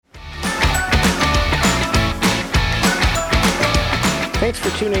Thanks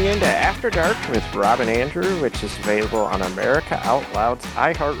for tuning in to After Dark with Rob and Andrew, which is available on America Out Loud's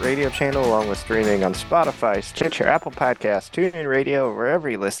iHeartRadio channel, along with streaming on Spotify, Stitcher, Apple Podcasts, TuneIn Radio, wherever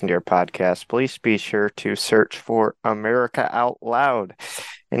you listen to your podcast. Please be sure to search for America Out Loud.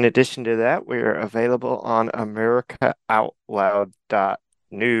 In addition to that, we are available on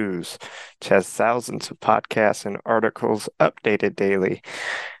AmericaOutloud.news, which has thousands of podcasts and articles updated daily.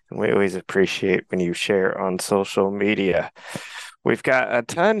 And we always appreciate when you share on social media. We've got a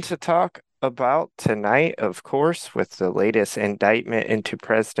ton to talk about tonight, of course, with the latest indictment into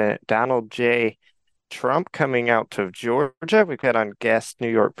President Donald J. Trump coming out of Georgia. We've got on guest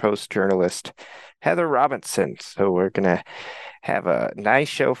New York Post journalist Heather Robinson. So we're going to have a nice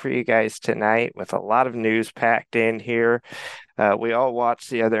show for you guys tonight with a lot of news packed in here. We all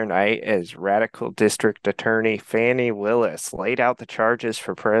watched the other night as Radical District Attorney Fani Willis laid out the charges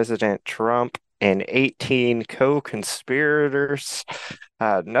for President Trump and 18 co-conspirators.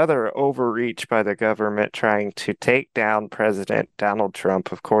 Another overreach by the government trying to take down President Donald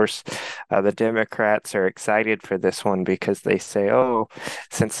Trump. Of course, the Democrats are excited for this one because they say, oh,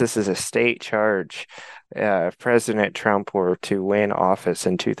 since this is a state charge, if President Trump were to win office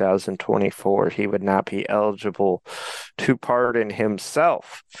in 2024, he would not be eligible to pardon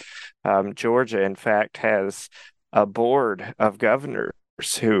himself. Georgia, in fact, has a board of governors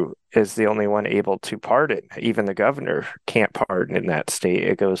who is the only one able to pardon. Even the governor can't pardon in that state.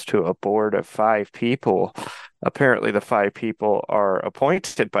 It goes to a board of 5 people. Apparently, the 5 people are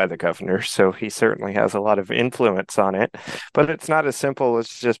appointed by the governor, so he certainly has a lot of influence on it. But it's not as simple as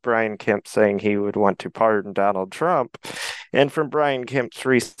just Brian Kemp saying he would want to pardon Donald Trump. And from Brian Kemp's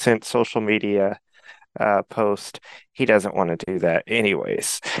recent social media post, he doesn't want to do that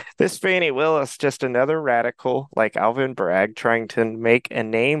anyways. This Fani Willis, just another radical like Alvin Bragg, trying to make a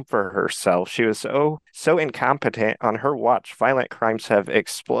name for herself. She was so incompetent. On her watch, violent crimes have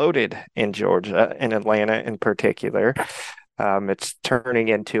exploded in Georgia and Atlanta in particular. It's turning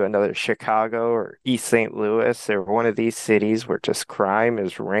into another Chicago or East St. Louis or one of these cities where just crime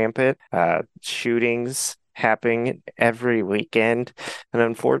is rampant, shootings happening every weekend. And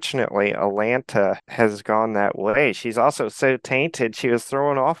unfortunately, Atlanta has gone that way. She's also so tainted, she was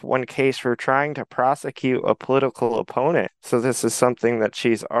thrown off one case for trying to prosecute a political opponent. So this is something that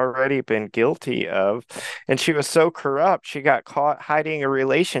she's already been guilty of. And she was so corrupt, she got caught hiding a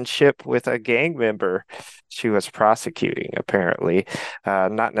relationship with a gang member she was prosecuting, apparently.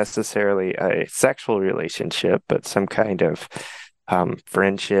 Not necessarily a sexual relationship, but some kind of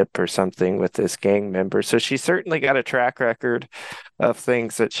friendship or something with this gang member. So she certainly got a track record of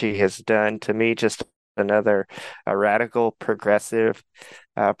things that she has done. To me, just another radical progressive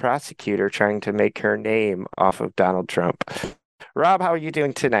prosecutor trying to make her name off of Donald Trump. Rob, how are you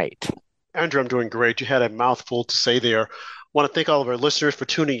doing tonight? Andrew, I'm doing great. You had a mouthful to say there. I want to thank all of our listeners for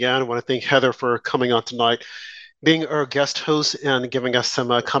tuning in. I want to thank Heather for coming on tonight, being our guest host and giving us some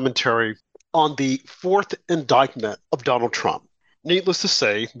commentary on the 4th indictment of Donald Trump. Needless to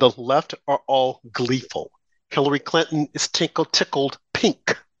say, the left are all gleeful. Hillary Clinton is tickled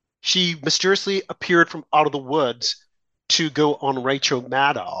pink. She mysteriously appeared from out of the woods to go on Rachel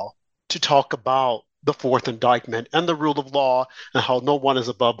Maddow to talk about the 4th indictment and the rule of law and how no one is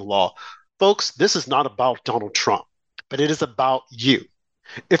above the law. Folks, this is not about Donald Trump, but it is about you.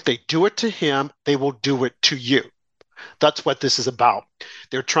 If they do it to him, they will do it to you. That's what this is about.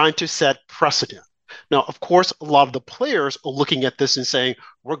 They're trying to set precedent. Now, of course, a lot of the players are looking at this and saying,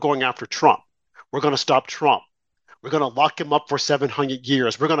 we're going after Trump. We're going to stop Trump. We're going to lock him up for 700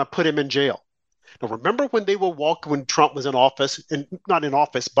 years. We're going to put him in jail. Now, remember when they were when Trump was in office, and not in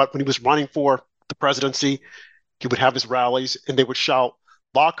office, but when he was running for the presidency, he would have his rallies and they would shout,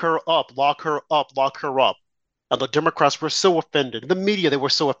 lock her up, lock her up, lock her up. And the Democrats were so offended. The media, they were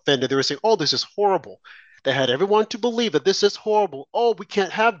so offended. They were saying, oh, this is horrible. They had everyone to believe that this is horrible. Oh, we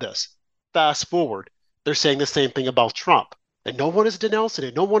can't have this. Fast forward, they're saying the same thing about Trump. And no one is denouncing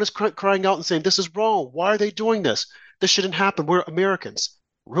it. No one is crying out and saying, this is wrong. Why are they doing this? This shouldn't happen. We're Americans.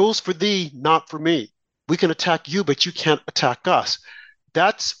 Rules for thee, not for me. We can attack you, but you can't attack us.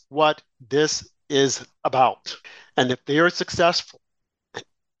 That's what this is about. And if they are successful in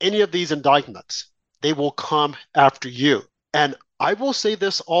any of these indictments, they will come after you. And I will say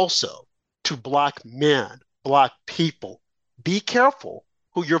this also to Black men, Black people. Be careful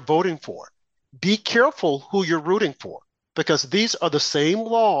who you're voting for. Be careful who you're rooting for, because these are the same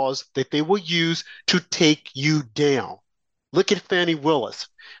laws that they will use to take you down. Look at Fani Willis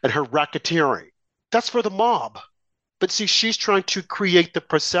and her racketeering. That's for the mob. But see, she's trying to create the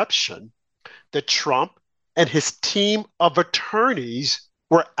perception that Trump and his team of attorneys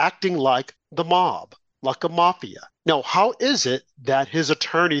were acting like the mob. like a mafia. Now, how is it that his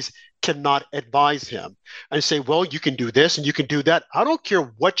attorneys cannot advise him and say, well, you can do this and you can do that? I don't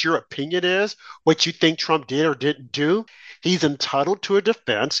care what your opinion is, what you think Trump did or didn't do. He's entitled to a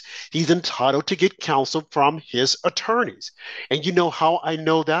defense. He's entitled to get counsel from his attorneys. And you know how I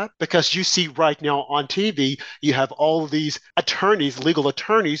know that? Because you see right now on TV, you have all of these attorneys, legal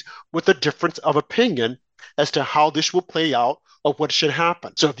attorneys, with a difference of opinion as to how this will play out of what should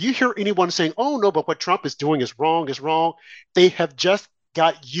happen. So if you hear anyone saying, oh, no, but what Trump is wrong, they have just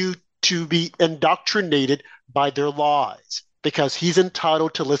got you to be indoctrinated by their lies because he's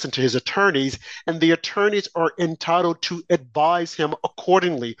entitled to listen to his attorneys and the attorneys are entitled to advise him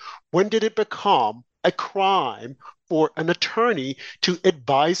accordingly. When did it become a crime for an attorney to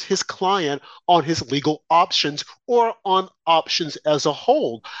advise his client on his legal options or on options as a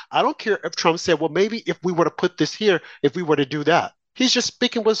whole? I don't care if Trump said, well, maybe if we were to put this here, if we were to do that. He's just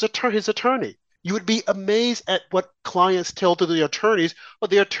speaking with his attorney. You would be amazed at what clients tell to the attorneys or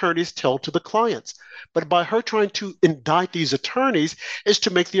the attorneys tell to the clients. But by her trying to indict these attorneys is to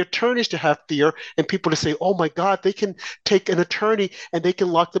make the attorneys to have fear and people to say, oh my God, they can take an attorney and they can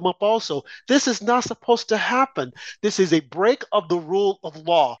lock them up also. This is not supposed to happen. This is a break of the rule of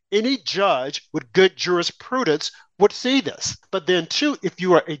law. Any judge with good jurisprudence would see this. But then, too, if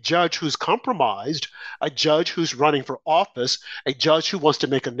you are a judge who's compromised, a judge who's running for office, a judge who wants to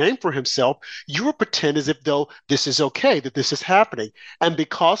make a name for himself, you will pretend as if though this is okay, that this is happening. And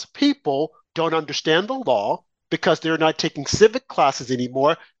because people don't understand the law, because they're not taking civic classes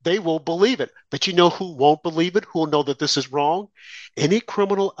anymore, they will believe it. But you know who won't believe it, who will know that this is wrong? Any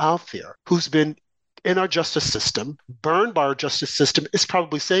criminal out there who's been in our justice system, burned by our justice system, is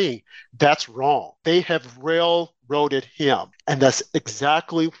probably saying that's wrong. They have railroaded him. And that's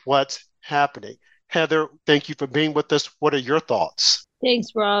exactly what's happening. Heather, thank you for being with us. What are your thoughts? Thanks,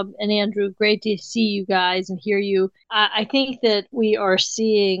 Rob and Andrew. Great to see you guys and hear you. I think that we are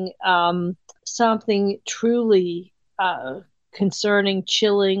seeing something truly concerning,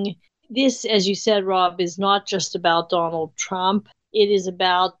 chilling. This, as you said, Rob, is not just about Donald Trump. It is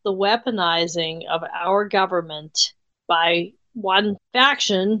about the weaponizing of our government by one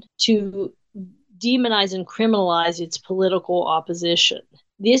faction to demonize and criminalize its political opposition.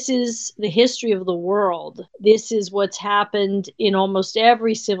 This is the history of the world. This is what's happened in almost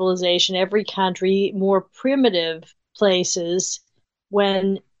every civilization, every country, more primitive places,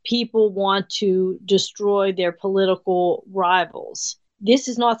 when people want to destroy their political rivals. This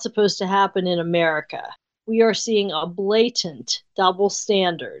is not supposed to happen in America. We are seeing a blatant double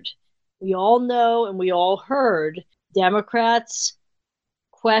standard. We all know and we all heard Democrats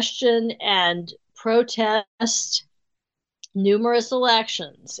question and protest numerous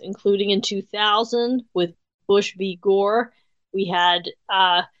elections, including in 2000 with Bush v. Gore. We had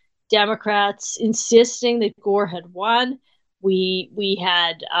Democrats insisting that Gore had won. We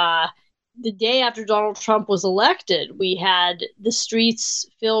had the day after Donald Trump was elected, we had the streets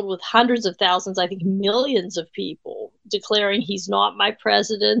filled with hundreds of thousands, I think millions of people declaring he's not my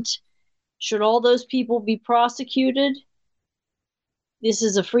president. Should all those people be prosecuted? This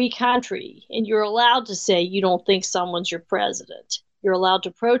is a free country, and you're allowed to say you don't think someone's your president. You're allowed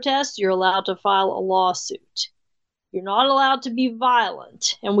to protest. You're allowed to file a lawsuit. You're not allowed to be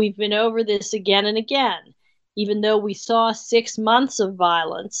violent, and we've been over this again and again. Even though we saw 6 months of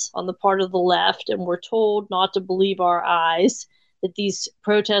violence on the part of the left and were told not to believe our eyes, that these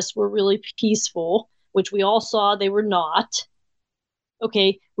protests were really peaceful, which we all saw they were not.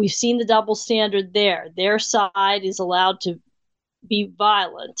 Okay, we've seen the double standard there. Their side is allowed to be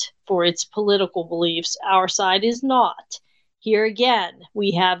violent for its political beliefs. Our side is not. Here again,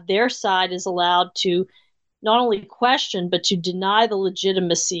 we have their side is allowed to not only question, but to deny the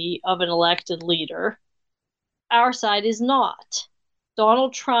legitimacy of an elected leader. Our side is not.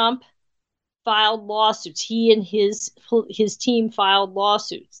 Donald Trump filed lawsuits. He and his team filed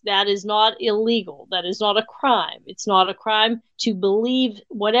lawsuits. That is not illegal. That is not a crime. It's not a crime to believe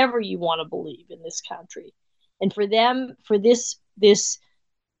whatever you want to believe in this country. And for them, for this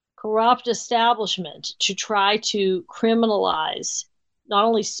corrupt establishment to try to criminalize not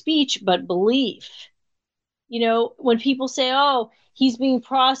only speech but belief. You know, when people say, "Oh, he's being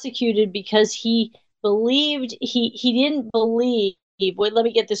prosecuted because he believed he didn't believe." Wait, let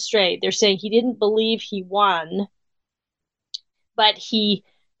me get this straight. They're saying he didn't believe he won, but he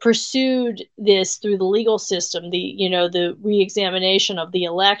pursued this through the legal system, the re-examination of the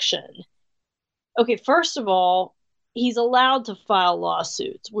election. Okay, first of all, he's allowed to file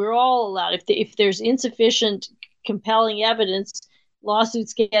lawsuits. We're all allowed. If there's insufficient compelling evidence,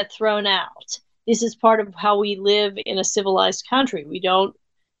 lawsuits get thrown out. This is part of how we live in a civilized country. We don't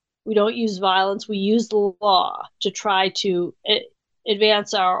We don't use violence. We use the law to try to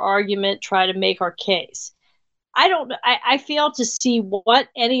advance our argument, try to make our case. I don't. I fail to see what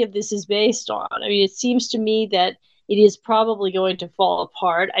any of this is based on. I mean, it seems to me that it is probably going to fall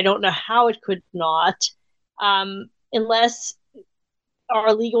apart. I don't know how it could not, unless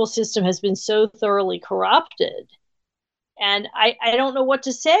our legal system has been so thoroughly corrupted. And I don't know what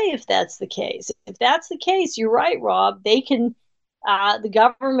to say if that's the case. If that's the case, you're right, Rob. They can, the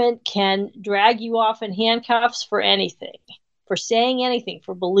government can drag you off in handcuffs for anything, for saying anything,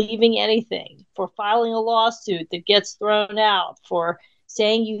 for believing anything, for filing a lawsuit that gets thrown out, for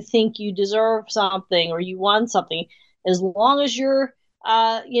saying you think you deserve something or you won something. As long as you're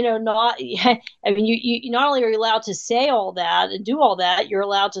not, I mean, you not only are you allowed to say all that and do all that, you're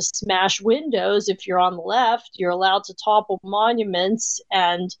allowed to smash windows if you're on the left, you're allowed to topple monuments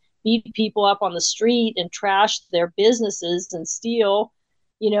and beat people up on the street and trash their businesses and steal,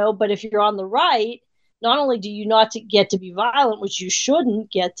 but if you're on the right, not only do you not get to be violent, which you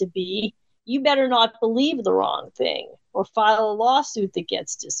shouldn't get to be, you better not believe the wrong thing or file a lawsuit that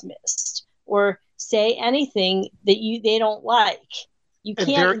gets dismissed or say anything that they don't like. You And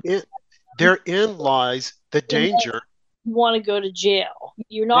can't. therein lies the danger. You want to go to jail.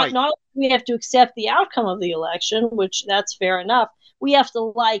 You're not. Right. Not we have to accept the outcome of the election, which that's fair enough. We have to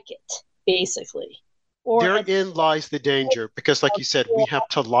like it, basically. Or therein lies the danger, because, like you said, we have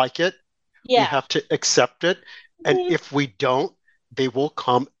to like it. We have to accept it. And if we don't, they will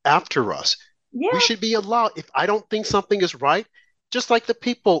come after us. Yeah. We should be allowed. If I don't think something is right, just like the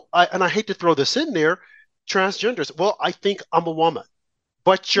people, and I hate to throw this in there, transgenders. Well, I think I'm a woman,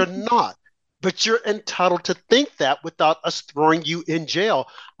 but you're not. But you're entitled to think that without us throwing you in jail.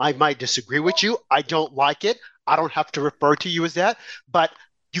 I might disagree with you. I don't like it. I don't have to refer to you as that. But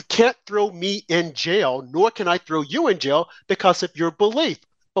you can't throw me in jail, nor can I throw you in jail because of your belief.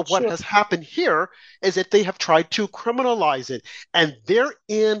 But what has happened here is that they have tried to criminalize it. And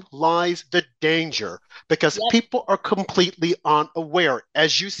therein lies the danger, because people are completely unaware.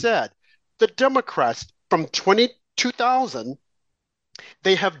 As you said, the Democrats from 2000,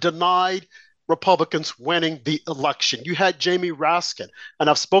 they have denied Republicans winning the election. You had Jamie Raskin, and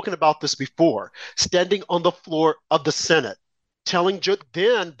I've spoken about this before, standing on the floor of the Senate, telling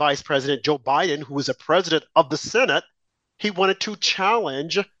then Vice President Joe Biden, who was a president of the Senate, he wanted to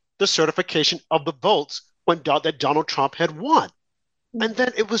challenge the certification of the votes that Donald Trump had won. And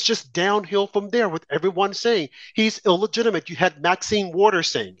then it was just downhill from there, with everyone saying he's illegitimate. You had Maxine Waters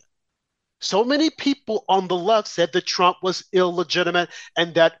saying it. So many people on the left said that Trump was illegitimate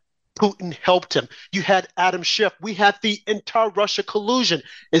and that Putin helped him. You had Adam Schiff. We had the entire Russia collusion.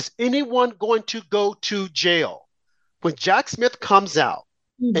 Is anyone going to go to jail? When Jack Smith comes out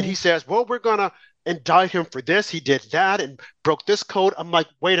and he says, well, we're going to indict him for this, he did that and broke this code, I'm like,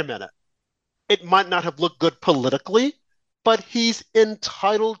 wait a minute. It might not have looked good politically, but he's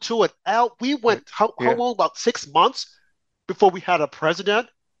entitled to it. Al, we went, how long, about 6 months before we had a president?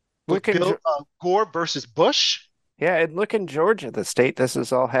 Gore versus Bush. Yeah, and look in Georgia, the state this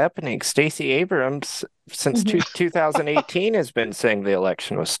is all happening. Stacey Abrams, since 2018, has been saying the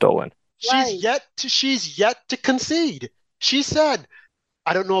election was stolen. She's yet to concede. She said,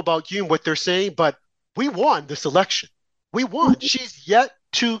 I don't know about you and what they're saying, but we won this election. We won. She's yet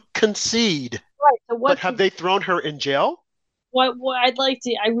to concede. Right. So but have they thrown her in jail? What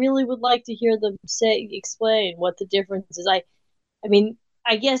I really would like to hear them explain what the difference is. I mean,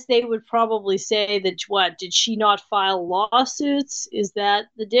 I guess they would probably say that, did she not file lawsuits? Is that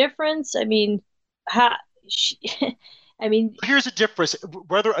the difference? I mean, here's the difference.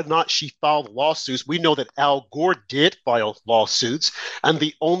 Whether or not she filed lawsuits, we know that Al Gore did file lawsuits, and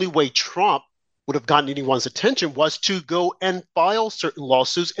the only way Trump would have gotten anyone's attention was to go and file certain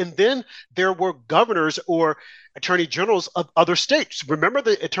lawsuits. And then there were governors or attorney generals of other states. Remember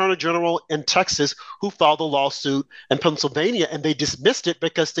the attorney general in Texas who filed a lawsuit in Pennsylvania, and they dismissed it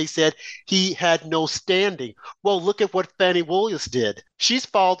because they said he had no standing. Well, look at what Fannie Willis did. She's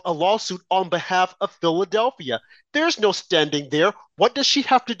filed a lawsuit on behalf of Philadelphia. There's no standing there. What does she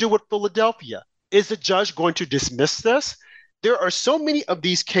have to do with Philadelphia? Is the judge going to dismiss this? There are so many of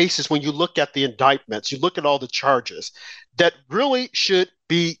these cases when you look at the indictments, you look at all the charges that really should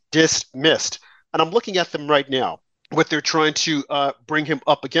be dismissed. And I'm looking at them right now, what they're trying to bring him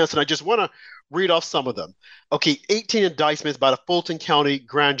up against. And I just want to read off some of them. Okay, 18 indictments by the Fulton County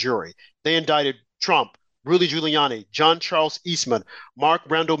grand jury. They indicted Trump, Rudy Giuliani, John Charles Eastman, Mark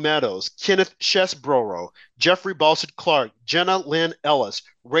Randall Meadows, Kenneth Chesbrough, Jeffrey Balsett Clark, Jenna Lynn Ellis,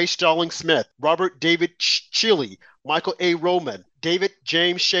 Ray Stalling Smith, Robert David Chile, Michael A. Roman, David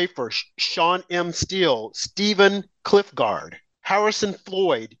James Schaefer, Sean M. Steele, Stephen Cliffgard, Harrison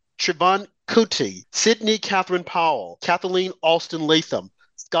Floyd, Trevon Kuti, Sydney Catherine Powell, Kathleen Alston Latham,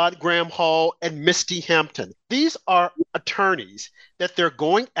 Scott Graham Hall, and Misty Hampton. These are attorneys that they're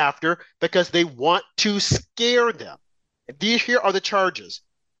going after because they want to scare them. These here are the charges.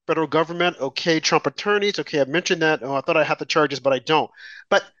 Federal government, okay, Trump attorneys, okay, I mentioned that. Oh, I thought I had the charges, but I don't.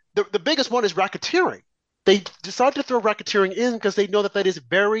 But the biggest one is racketeering. They decided to throw racketeering in because they know that that is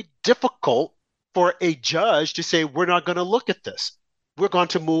very difficult for a judge to say, we're not going to look at this. We're going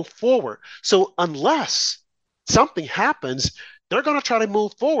to move forward. So unless something happens, they're going to try to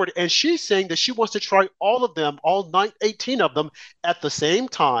move forward. And she's saying that she wants to try all of them, all 18 of them at the same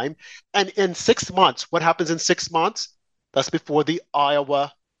time. And in 6 months, what happens in 6 months? That's before the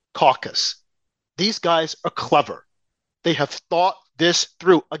Iowa caucus. These guys are clever. They have thought this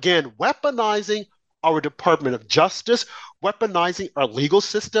through. Again, weaponizing our Department of Justice, weaponizing our legal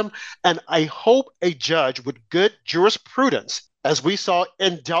system. And I hope a judge with good jurisprudence, as we saw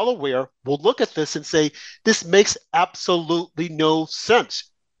in Delaware, will look at this and say, this makes absolutely no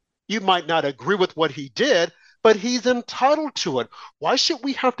sense. You might not agree with what he did, but he's entitled to it. Why should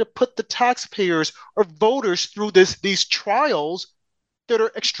we have to put the taxpayers or voters through these trials that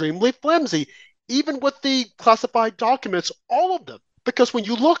are extremely flimsy? Even with the classified documents, all of them. Because when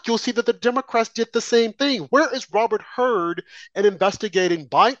you look, you'll see that the Democrats did the same thing. Where is Robert Hurd in investigating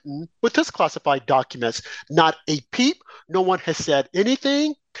Biden with his classified documents? Not a peep. No one has said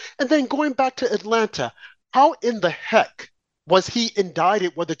anything. And then going back to Atlanta, how in the heck was he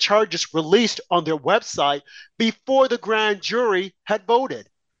indicted with the charges released on their website before the grand jury had voted?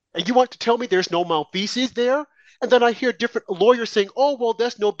 And you want to tell me there's no malfeasance there? And then I hear different lawyers saying, oh, well,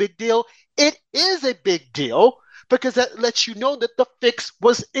 that's no big deal. It is a big deal because that lets you know that the fix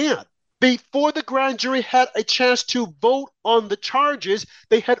was in. Before the grand jury had a chance to vote on the charges,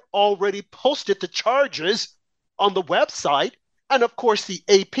 they had already posted the charges on the website. And of course, the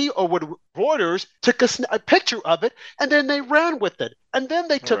AP or Reuters took a picture of it, and then they ran with it. And then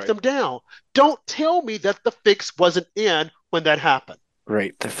they took them down. Don't tell me that the fix wasn't in when that happened.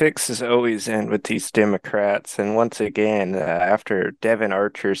 Right. The fix is always in with these Democrats. And once again, after Devin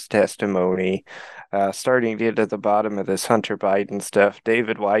Archer's testimony, starting to get to the bottom of this Hunter Biden stuff,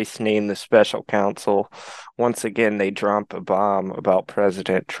 David Weiss named the special counsel. Once again, they drop a bomb about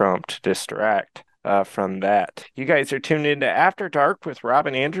President Trump to distract from that. You guys are tuned into After Dark with Rob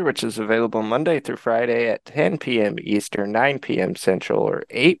and Andrew, which is available Monday through Friday at 10 p.m. Eastern, 9 p.m. Central, or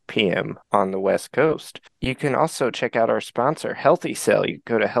 8 p.m. on the West Coast. You can also check out our sponsor, Healthy Cell. You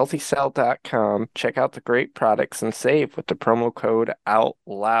can go to healthycell.com, check out the great products, and save with the promo code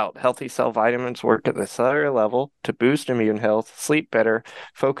OUTLOUD. Healthy Cell vitamins work at the cellular level to boost immune health, sleep better,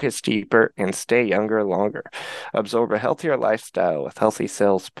 focus deeper, and stay younger longer. Absorb a healthier lifestyle with Healthy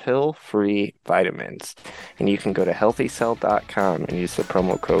Cell's pill-free vitamins. And you can go to healthycell.com and use the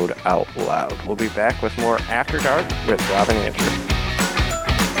promo code OUTLOUD. We'll be back with more After Dark with Rob and Andrew.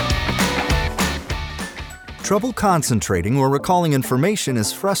 Trouble concentrating or recalling information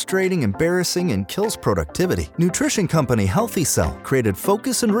is frustrating, embarrassing, and kills productivity. Nutrition company Healthy Cell created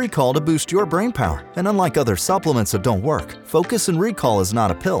Focus and Recall to boost your brain power. And unlike other supplements that don't work, Focus and Recall is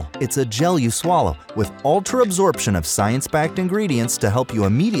not a pill. It's a gel you swallow with ultra absorption of science-backed ingredients to help you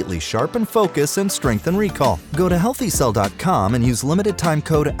immediately sharpen focus and strengthen recall. Go to healthycell.com and use limited time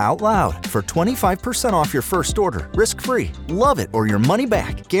code OUTLOUD for 25% off your first order. Risk-free. Love it or your money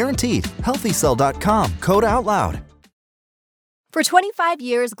back. Guaranteed. Healthycell.com. Code OUTLOUD. For 25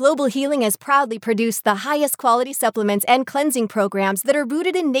 years, Global Healing has proudly produced the highest quality supplements and cleansing programs that are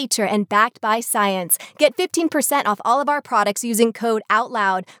rooted in nature and backed by science. Get 15% off all of our products using code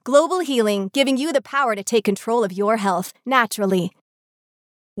OUTLOUD. Global Healing, giving you the power to take control of your health naturally.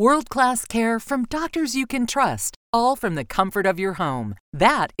 World-class care from doctors you can trust, all from the comfort of your home.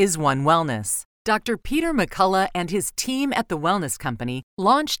 That is One Wellness. Dr. Peter McCullough and his team at The Wellness Company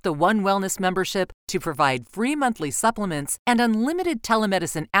launched the One Wellness membership to provide free monthly supplements and unlimited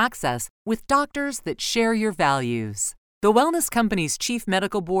telemedicine access with doctors that share your values. The Wellness Company's Chief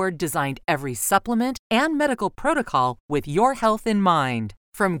Medical Board designed every supplement and medical protocol with your health in mind.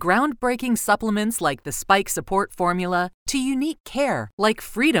 From groundbreaking supplements like the Spike Support Formula to unique care like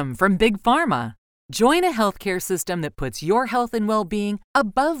Freedom from Big Pharma. Join a healthcare system that puts your health and well-being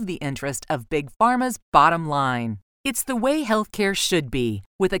above the interest of Big Pharma's bottom line. It's the way healthcare should be,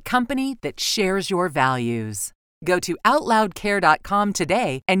 with a company that shares your values. Go to OutLoudCare.com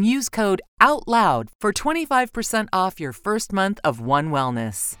today and use code OUTLOUD for 25% off your first month of One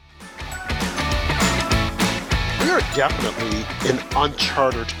Wellness. We are definitely in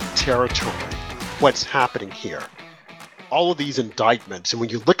uncharted territory. What's happening here? All of these indictments, and when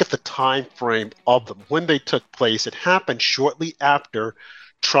you look at the time frame of them, when they took place, it happened shortly after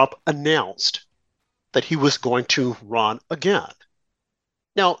Trump announced that he was going to run again.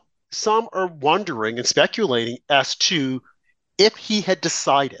 Now, some are wondering and speculating as to if he had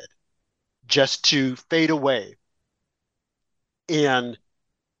decided just to fade away and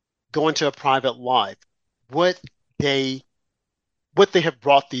go into a private life, would they have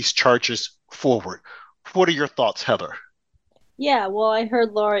brought these charges forward? What are your thoughts, Heather? Yeah, well, I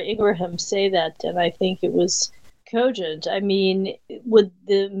heard Laura Ingraham say that, and I think it was cogent. I mean, would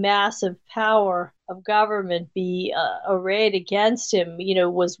the massive power of government be arrayed against him?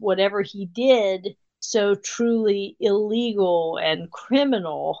 Was whatever he did so truly illegal and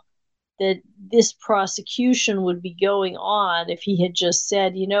criminal that this prosecution would be going on if he had just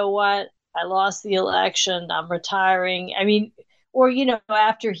said, you know what, I lost the election, I'm retiring. I mean, or,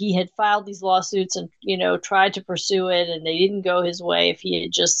 after he had filed these lawsuits and, tried to pursue it and they didn't go his way, if he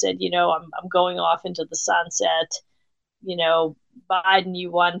had just said, I'm going off into the sunset, Biden,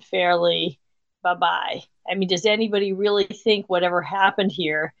 you won fairly, bye-bye. I mean, does anybody really think whatever happened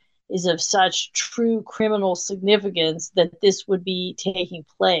here is of such true criminal significance that this would be taking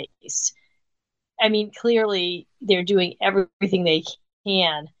place? I mean, clearly they're doing everything they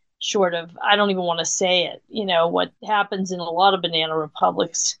can short of, I don't even want to say it. What happens in a lot of banana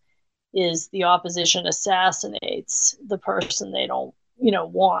republics is the opposition assassinates the person they don't,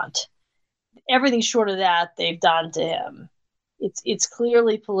 want. Everything short of that they've done to him. It's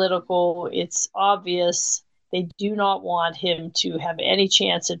clearly political. It's obvious. They do not want him to have any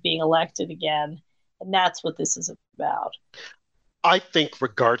chance at being elected again. And that's what this is about. I think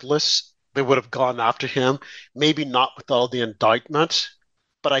regardless, they would have gone after him, maybe not with all the indictment,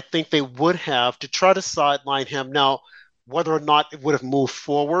 but I think they would have to try to sideline him. Now, whether or not it would have moved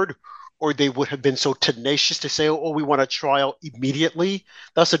forward or they would have been so tenacious to say, oh, we want a trial immediately,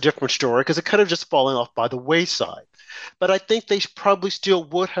 that's a different story because it could have just fallen off by the wayside. But I think they probably still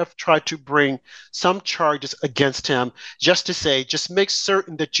would have tried to bring some charges against him just to say, just make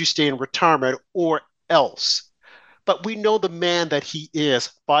certain that you stay in retirement or else. But we know the man that he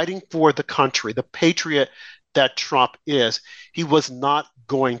is, fighting for the country, the patriot that Trump is. He was not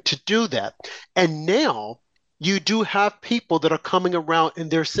going to do that. And now you do have people that are coming around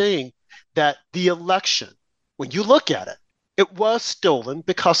and they're saying that the election, when you look at it, it was stolen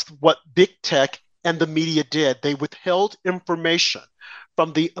because what big tech and the media did. They withheld information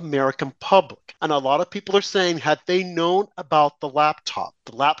from the American public. And a lot of people are saying, had they known about the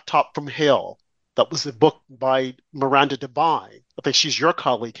laptop from hell, that was a book by Miranda Devine. I think she's your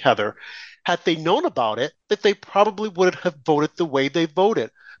colleague, Heather. Had they known about it, that they probably would have voted the way they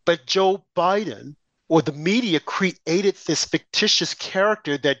voted. But Joe Biden or the media created this fictitious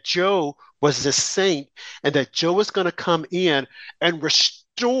character that Joe was the saint and that Joe was going to come in and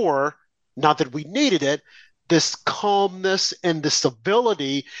restore, not that we needed it, this calmness and this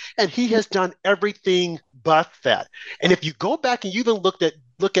civility. And he has done everything but that. And if you go back and you even look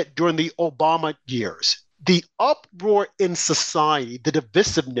at during the Obama years, the uproar in society, the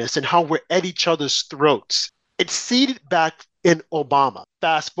divisiveness and how we're at each other's throats, it seeded back in Obama.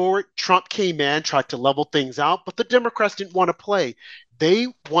 Fast forward, Trump came in, tried to level things out, but the Democrats didn't want to play. They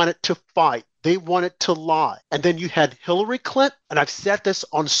wanted to fight. They wanted to lie. And then you had Hillary Clinton, and I've said this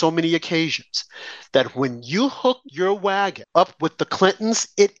on so many occasions, that when you hook your wagon up with the Clintons,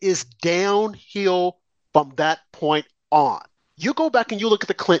 it is downhill from that point on. You go back and you look at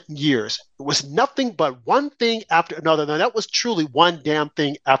the Clinton years, it was nothing but one thing after another. Now, that was truly one damn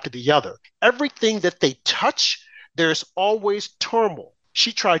thing after the other. Everything that they touch, there's always turmoil.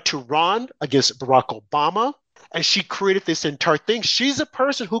 She tried to run against Barack Obama, and she created this entire thing. She's a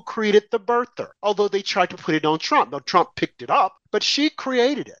person who created the birther, although they tried to put it on Trump. Now, Trump picked it up, but she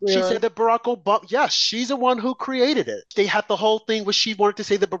created it. Really? She said that Barack Obama, yes, she's the one who created it. They had the whole thing where she wanted to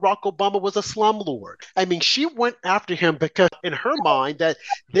say that Barack Obama was a slumlord. I mean, she went after him because in her mind that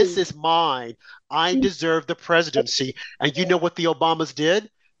this is mine. I deserve the presidency. And you know what the Obamas did?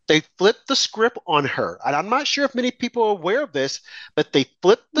 They flipped the script on her. And I'm not sure if many people are aware of this, but they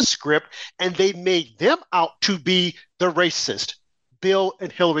flipped the script and they made them out to be the racist, Bill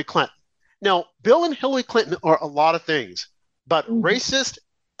and Hillary Clinton. Now, Bill and Hillary Clinton are a lot of things, but racist,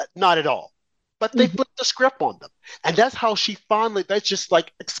 not at all. But they flipped the script on them. And that's how she finally, that just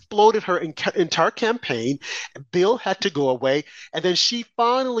like exploded her entire campaign. Bill had to go away. And then she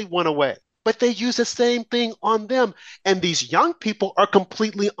finally went away. But they use the same thing on them. And these young people are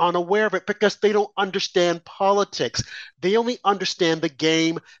completely unaware of it because they don't understand politics. They only understand the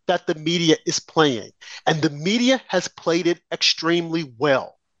game that the media is playing. And the media has played it extremely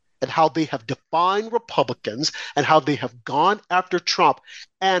well, and how they have defined Republicans and how they have gone after Trump.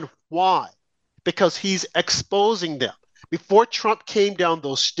 And why? Because he's exposing them. Before Trump came down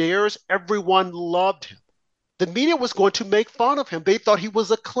those stairs, everyone loved him. The media was going to make fun of him. They thought he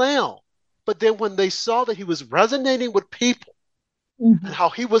was a clown. But then when they saw that he was resonating with people and how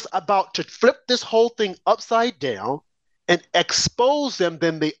he was about to flip this whole thing upside down and expose them,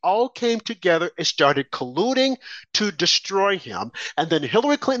 then they all came together and started colluding to destroy him. And then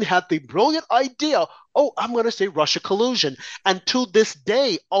Hillary Clinton had the brilliant idea, oh, I'm going to say Russia collusion. And to this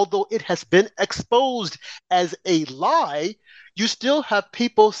day, although it has been exposed as a lie, you still have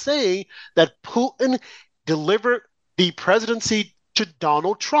people saying that Putin delivered the presidency to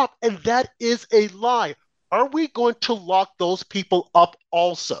Donald Trump, and that is a lie. Are we going to lock those people up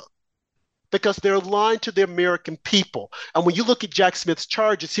also? Because they're lying to the American people. And when you look at Jack Smith's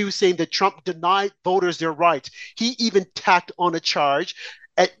charges, he was saying that Trump denied voters their rights. He even tacked on a charge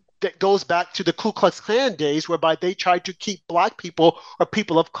that goes back to the Ku Klux Klan days, whereby they tried to keep Black people or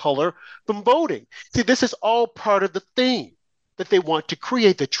people of color from voting. See, this is all part of the thing that they want to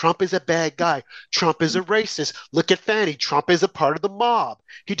create, that Trump is a bad guy. Trump is a racist. Look at Fannie. Trump is a part of the mob.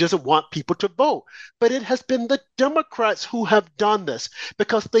 He doesn't want people to vote. But it has been the Democrats who have done this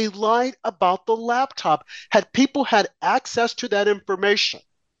because they lied about the laptop. Had people had access to that information,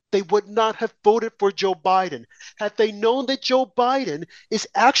 they would not have voted for Joe Biden. Had they known that Joe Biden is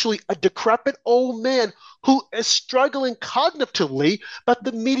actually a decrepit old man who is struggling cognitively, but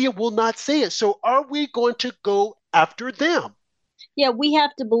the media will not say it. So are we going to go after them? Yeah, we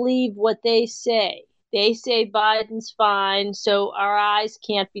have to believe what they say. They say Biden's fine, so our eyes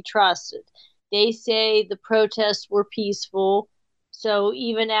can't be trusted. They say the protests were peaceful, so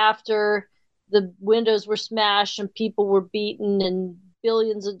even after the windows were smashed and people were beaten and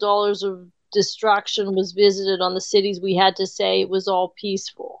billions of dollars of destruction was visited on the cities, we had to say it was all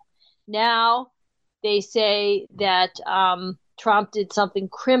peaceful. Now they say that Trump did something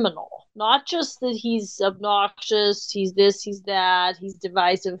criminal. Not just that he's obnoxious, he's this, he's that, he's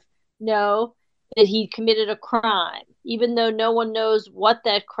divisive. No, that he committed a crime, even though no one knows what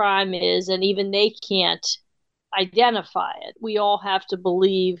that crime is, and even they can't identify it. We all have to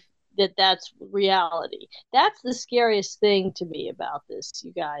believe that that's reality. That's the scariest thing to me about this,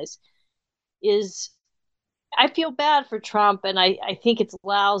 you guys, is I feel bad for Trump, and I think it's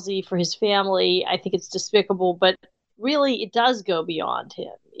lousy for his family. I think it's despicable, but really it does go beyond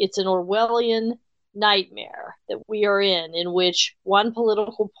him. It's an Orwellian nightmare that we are in which one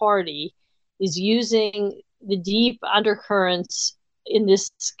political party is using the deep undercurrents in this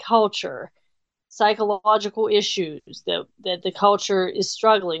culture, psychological issues that the culture is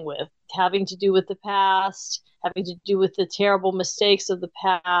struggling with, having to do with the past, having to do with the terrible mistakes of the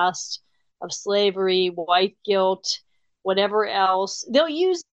past, of slavery, white guilt, whatever else. They'll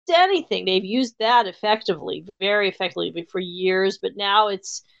use anything. They've used that effectively, very effectively for years, but now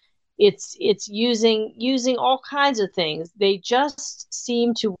it's using all kinds of things. They just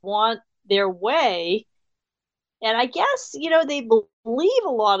seem to want their way. And I guess, they believe a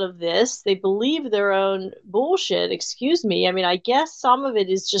lot of this. They believe their own bullshit, excuse me. I mean, I guess some of it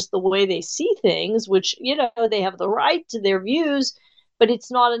is just the way they see things, which, they have the right to their views, but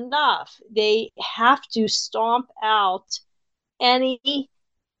it's not enough. They have to stomp out any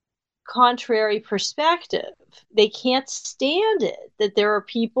contrary perspective. They can't stand it that there are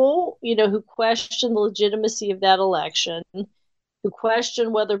people, who question the legitimacy of that election, who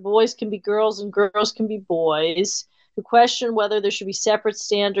question whether boys can be girls and girls can be boys, who question whether there should be separate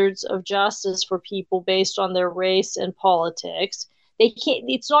standards of justice for people based on their race and politics. They can't.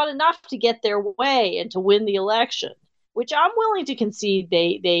 It's not enough to get their way and to win the election, which I'm willing to concede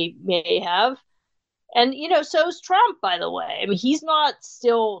they may have. And, so's Trump, by the way. I mean, he's not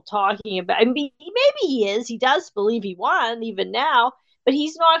still talking about, maybe he is. He does believe he won even now, but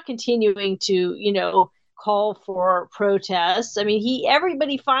he's not continuing to, call for protests. I mean,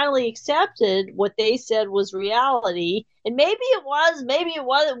 everybody finally accepted what they said was reality. And maybe it was, maybe it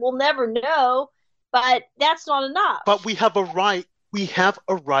wasn't. We'll never know, but that's not enough. But we have a right. We have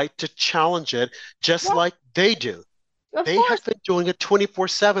a right to challenge it just like they do. They have been doing it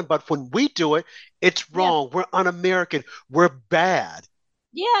 24/7, but when we do it, it's wrong. Yeah. We're un-American. We're bad.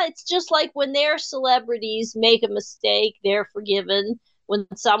 Yeah, it's just like when their celebrities make a mistake, they're forgiven. When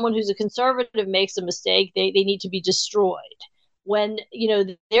someone who's a conservative makes a mistake, they need to be destroyed. When,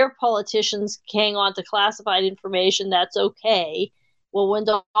 their politicians hang on to classified information, that's okay. Well, when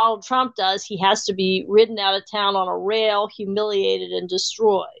Donald Trump does, he has to be ridden out of town on a rail, humiliated and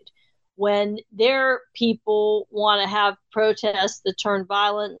destroyed. When their people want to have protests that turn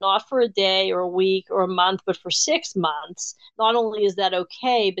violent, not for a day or a week or a month, but for 6 months, not only is that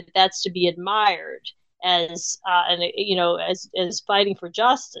okay, but that's to be admired as fighting for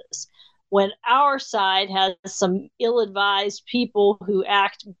justice. when our side has some ill-advised people who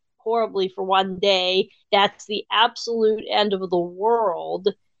act horribly for one day, that's the absolute end of the world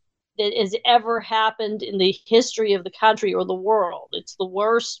that has ever happened in the history of the country or the world. It's the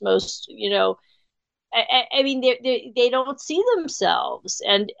worst, most, I mean, they don't see themselves.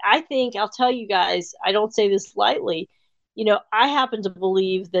 And I think, I'll tell you guys, I don't say this lightly, I happen to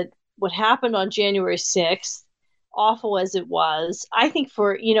believe that what happened on January 6th, awful as it was, I think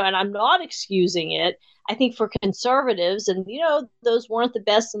and I'm not excusing it, I think for conservatives, and, those weren't the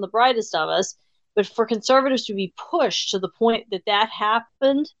best and the brightest of us, but for conservatives to be pushed to the point that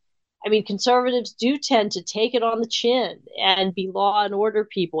happened, I mean, conservatives do tend to take it on the chin and be law and order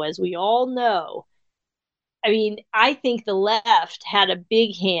people, as we all know. I mean, I think the left had a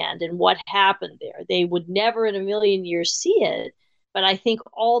big hand in what happened there. They would never in a million years see it. But I think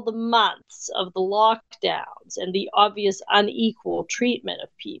all the months of the lockdowns and the obvious unequal treatment of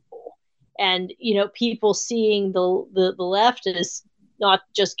people and, people seeing the left as not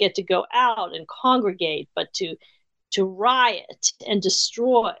just get to go out and congregate, but to riot and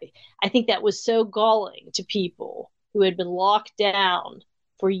destroy. I think that was so galling to people who had been locked down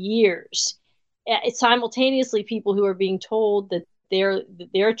for years. Simultaneously, people who are being told that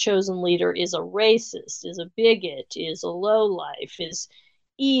their chosen leader is a racist, is a bigot, is a lowlife, is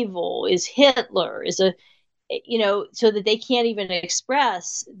evil, is Hitler, is so that they can't even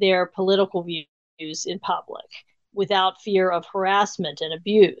express their political views in public without fear of harassment and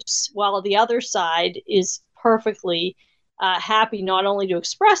abuse, while the other side is perfectly happy not only to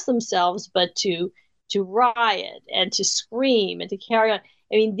express themselves, but to riot and to scream and to carry on.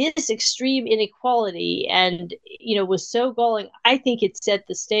 I mean, this extreme inequality and, was so galling. I think it set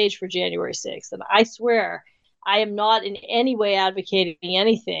the stage for January 6th. And I swear, I am not in any way advocating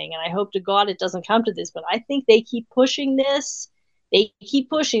anything. And I hope to God it doesn't come to this. But I think they keep pushing this. They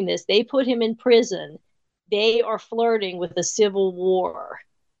put him in prison. They are flirting with a civil war.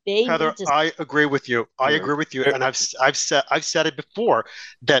 Heather, I agree with you. And I've said it before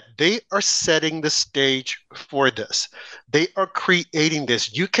that they are setting the stage for this. They are creating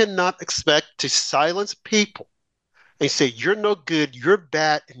this. You cannot expect to silence people and say you're no good, you're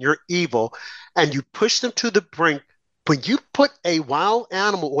bad, and you're evil, and you push them to the brink. When you put a wild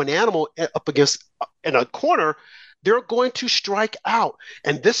animal or an animal up against in a corner, they're going to strike out.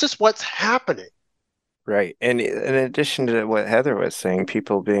 And this is what's happening. Right. And in addition to what Heather was saying,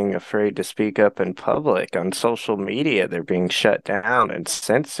 people being afraid to speak up in public on social media, they're being shut down and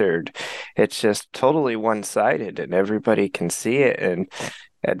censored. It's just totally one-sided and everybody can see it. And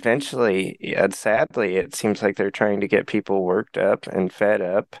eventually, and sadly, it seems like they're trying to get people worked up and fed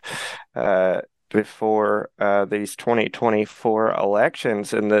up before these 2024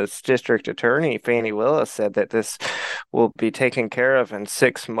 elections. And the district attorney, Fani Willis, said that this will be taken care of in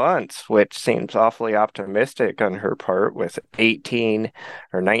 6 months, which seems awfully optimistic on her part, with 18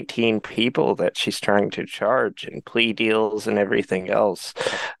 or 19 people that she's trying to charge and plea deals and everything else.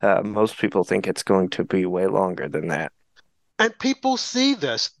 Most people think it's going to be way longer than that. And people see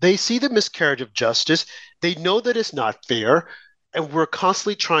this. They see the miscarriage of justice. They know that it's not fair. And we're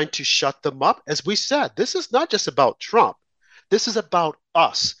constantly trying to shut them up. As we said, this is not just about Trump. This is about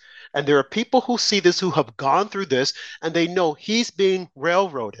us. And there are people who see this, who have gone through this, and they know he's being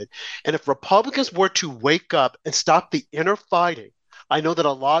railroaded. And if Republicans were to wake up and stop the inner fighting, I know that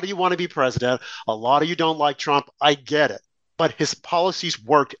a lot of you want to be president. A lot of you don't like Trump. I get it. But his policies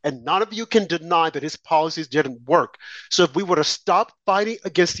worked, and none of you can deny that his policies didn't work. So if we were to stop fighting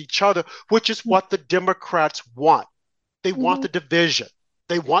against each other, which is what the Democrats want, they want the division.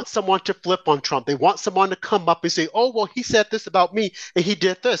 They want someone to flip on Trump. They want someone to come up and say, oh, well, he said this about me and he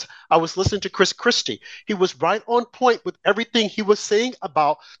did this. I was listening to Chris Christie. He was right on point with everything he was saying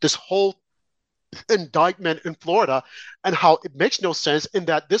about this whole indictment in Florida and how it makes no sense in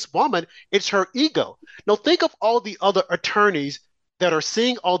that this woman, it's her ego. Now, think of all the other attorneys that are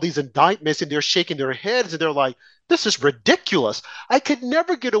seeing all these indictments and they're shaking their heads and they're like, this is ridiculous. I could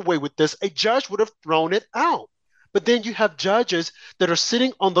never get away with this. A judge would have thrown it out. But then you have judges that are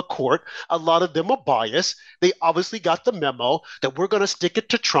sitting on the court. A lot of them are biased. They obviously got the memo that we're going to stick it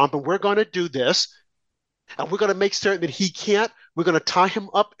to Trump and we're going to do this. And we're going to make certain that he can't. We're going to tie him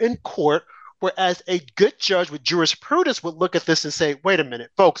up in court. Whereas a good judge with jurisprudence would look at this and say, wait a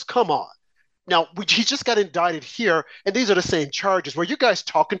minute, folks, come on. Now, he just got indicted here, and these are the same charges. Were you guys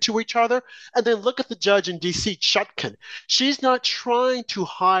talking to each other? And then look at the judge in D.C., Chutkan. She's not trying to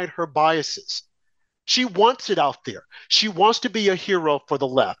hide her biases. She wants it out there. She wants to be a hero for the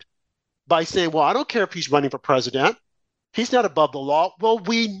left by saying, well, I don't care if he's running for president. He's not above the law. Well,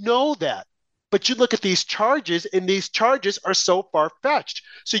 we know that. But you look at these charges, and these charges are so far-fetched.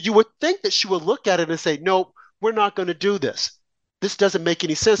 So you would think that she would look at it and say, no, we're not going to do this. This doesn't make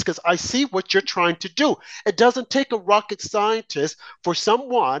any sense because I see what you're trying to do. It doesn't take a rocket scientist for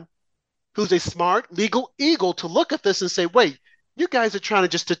someone who's a smart legal eagle to look at this and say, wait, you guys are trying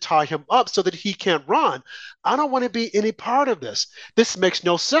to tie him up so that he can't run. I don't want to be any part of this. This makes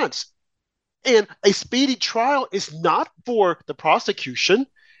no sense. And a speedy trial is not for the prosecution.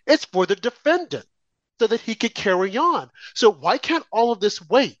 It's for the defendant so that he could carry on. So why can't all of this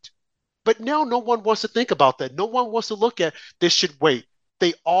wait? But now no one wants to think about that. No one wants to look at this should wait.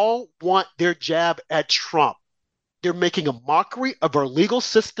 They all want their jab at Trump. They're making a mockery of our legal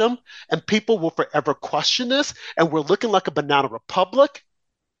system, and people will forever question this, and we're looking like a banana republic.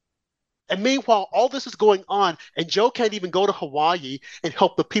 And meanwhile, all this is going on, and Joe can't even go to Hawaii and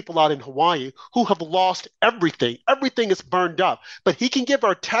help the people out in Hawaii who have lost everything. Everything is burned up. But he can give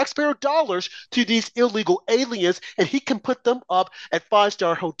our taxpayer dollars to these illegal aliens, and he can put them up at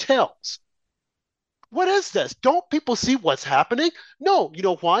five-star hotels. What is this? Don't people see what's happening? No. You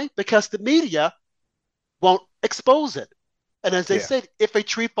know why? Because the media won't expose it. And as they said, if a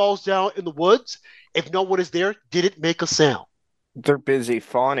tree falls down in the woods, if no one is there, did it make a sound? They're busy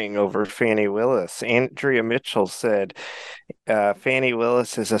fawning over Fannie Willis. Andrea Mitchell said Fannie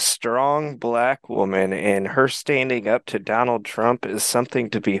Willis is a strong Black woman, and her standing up to Donald Trump is something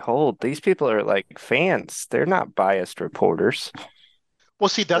to behold. These people are like fans. They're not biased reporters. Well,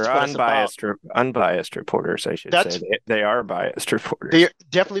 see, that's They're what it's about. Unbiased reporters, I should say. They are biased reporters. They're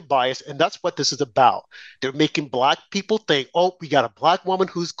definitely biased, and that's what this is about. They're making Black people think, oh, we got a Black woman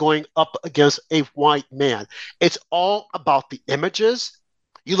who's going up against a white man. It's all about the images.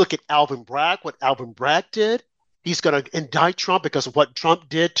 You look at Alvin Bragg, what Alvin Bragg did. He's going to indict Trump because of what Trump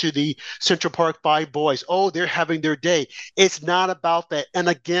did to the Central Park Five boys. Oh, they're having their day. It's not about that. And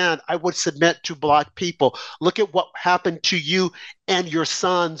again, I would submit to Black people, look at what happened to you and your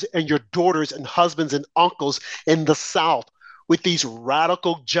sons and your daughters and husbands and uncles in the South with these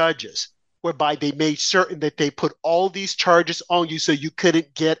radical judges, whereby they made certain that they put all these charges on you so you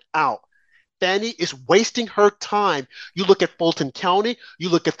couldn't get out. Fannie is wasting her time. You look at Fulton County, you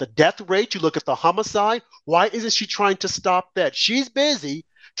look at the death rate, you look at the homicide. Why isn't she trying to stop that? She's busy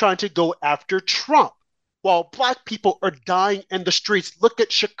trying to go after Trump while Black people are dying in the streets. Look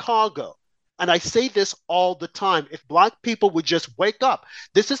at Chicago. And I say this all the time. If Black people would just wake up,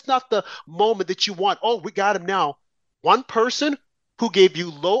 this is not the moment that you want. Oh, we got him now. One person who gave you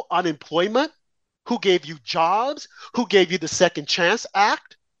low unemployment, who gave you jobs, who gave you the Second Chance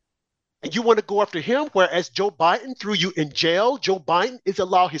Act, and you want to go after him, whereas Joe Biden threw you in jail. Joe Biden is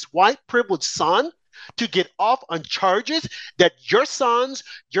allowed his white privileged son to get off on charges that your sons,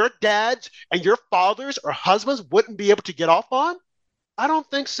 your dads, and your fathers or husbands wouldn't be able to get off on? I don't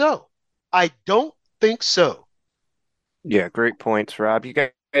think so. I don't think so. Yeah, great points, Rob. You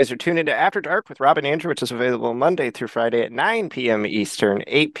guys are tuned into After Dark with Rob and Andrew, which is available Monday through Friday at 9 p.m. Eastern,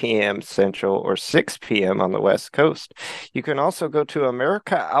 8 p.m. Central, or 6 p.m. on the West Coast. You can also go to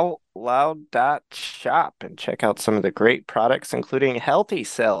AmericaOutloud.shop and check out some of the great products, including Healthy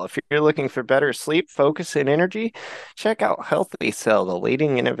Cell. If you're looking for better sleep, focus, and energy, check out Healthy Cell, the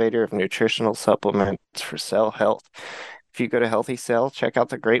leading innovator of nutritional supplements for cell health. If you go to Healthy Cell, check out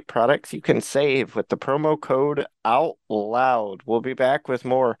the great products you can save with the promo code OUTLOUD. We'll be back with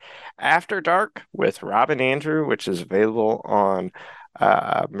more After Dark with Rob and Andrew, which is available on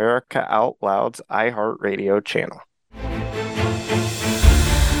America Out Loud's iHeartRadio channel.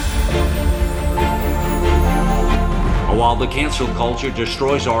 While the cancel culture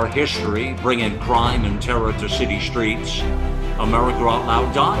destroys our history, bringing crime and terror to city streets,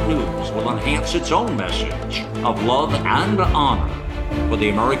 AmericaOutloud.news will enhance its own message of love and honor for the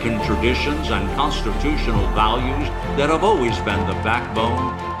American traditions and constitutional values that have always been the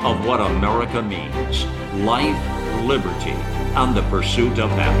backbone of what America means: life, liberty, and the pursuit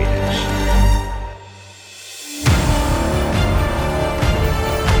of happiness.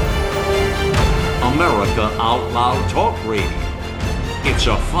 America Out Loud Talk Radio. It's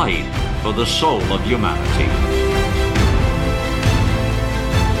a fight for the soul of humanity.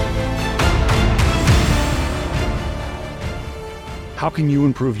 How can you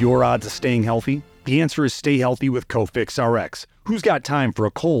improve your odds of staying healthy? The answer is stay healthy with Cofix RX. Who's got time for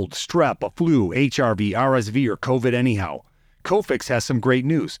a cold, strep, a flu, HRV, RSV, or COVID anyhow? Cofix has some great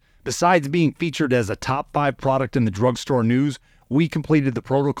news. Besides being featured as a top 5 product in the drugstore news, we completed the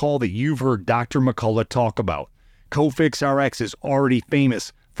protocol that you've heard Dr. McCullough talk about. Cofix RX is already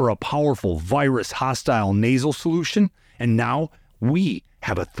famous for a powerful virus-hostile nasal solution, and now we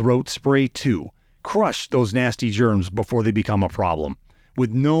have a throat spray too. Crush those nasty germs before they become a problem.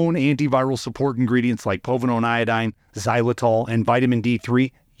 With known antiviral support ingredients like povidone iodine, xylitol, and vitamin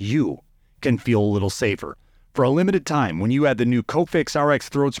D3, you can feel a little safer. For a limited time, when you add the new Cofix RX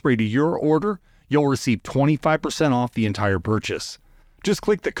throat spray to your order, you'll receive 25% off the entire purchase. Just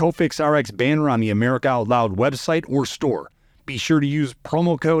click the Cofix RX banner on the America Out Loud website or store. Be sure to use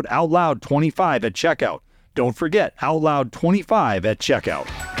promo code OUTLOUD25 at checkout. Don't forget OUTLOUD25 at checkout.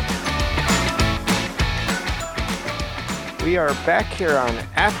 We are back here on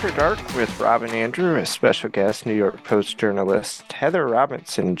After Dark with Rob and Andrew, a special guest, New York Post journalist Heather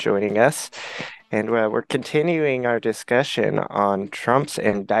Robinson joining us. And we're continuing our discussion on Trump's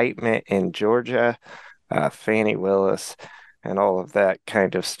indictment in Georgia, Fani Willis, and all of that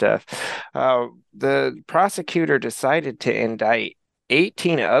kind of stuff. The prosecutor decided to indict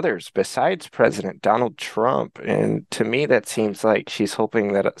 18 others besides President Donald Trump. And to me, that seems like she's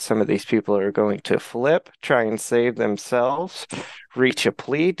hoping that some of these people are going to flip, try and save themselves, reach a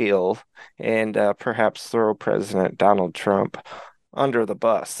plea deal, and perhaps throw President Donald Trump under the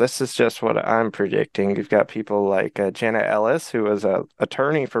bus. This is just what I'm predicting. You've got people like Jenna Ellis, who was an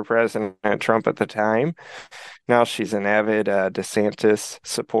attorney for President Trump at the time. Now she's an avid DeSantis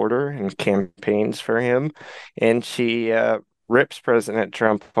supporter and campaigns for him. And she rips President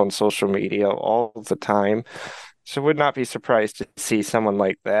Trump on social media all the time. So would not be surprised to see someone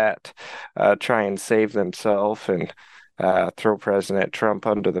like that try and save themselves and throw President Trump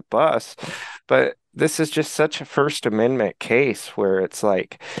under the bus. But this is just such a First Amendment case where it's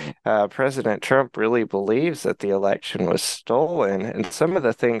like President Trump really believes that the election was stolen. And some of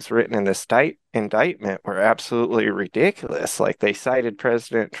the things written in this indictment were absolutely ridiculous. Like they cited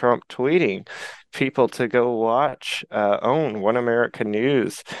President Trump tweeting people to go watch OWN One America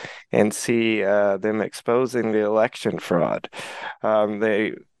News and see them exposing the election fraud.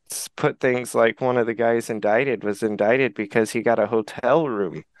 They put things like one of the guys indicted was indicted because he got a hotel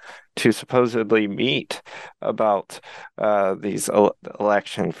room to supposedly meet about these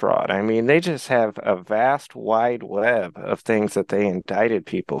election fraud. I mean, they just have a vast, wide web of things that they indicted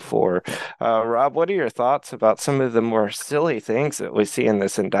people for. Rob, what are your thoughts about some of the more silly things that we see in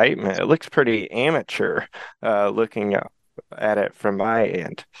this indictment? It looks pretty amateur looking at it from my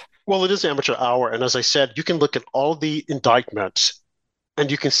end. Well, it is amateur hour. And as I said, you can look at all the indictments and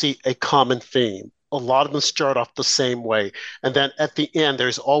you can see a common theme. A lot of them start off the same way. And then at the end,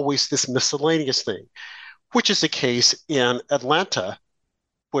 there's always this miscellaneous thing, which is the case in Atlanta,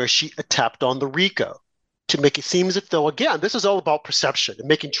 where she tapped on the RICO to make it seem as if though, again, this is all about perception and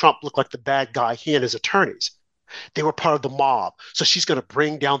making Trump look like the bad guy, he and his attorneys. They were part of the mob. So she's going to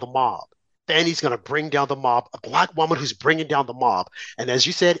bring down the mob. Fannie's going to bring down the mob, a black woman who's bringing down the mob. And as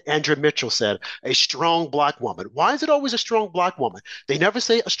you said, Andrea Mitchell said, a strong black woman. Why is it always a strong black woman? They never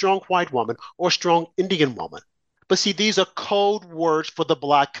say a strong white woman or a strong Indian woman. But see, these are code words for the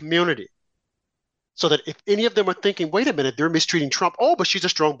black community. So that if any of them are thinking, wait a minute, they're mistreating Trump. Oh, but she's a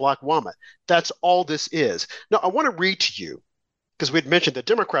strong black woman. That's all this is. Now, I want to read to you, because we had mentioned that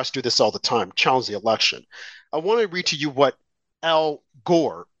Democrats do this all the time, challenge the election. I want to read to you what Al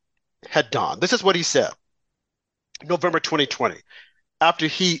Gore had done. This is what he said, November 2020, after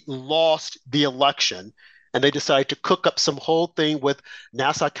he lost the election and they decided to cook up some whole thing with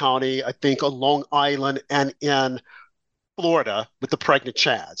Nassau County, I think on Long Island and in Florida with the pregnant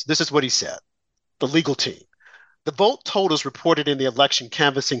Chads. This is what he said, the legal team. The vote totals reported in the Election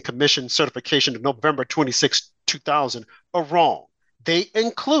Canvassing Commission certification of November 26, 2000 are wrong. They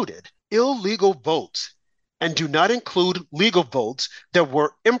included illegal votes and do not include legal votes that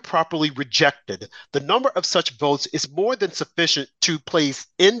were improperly rejected. The number of such votes is more than sufficient to place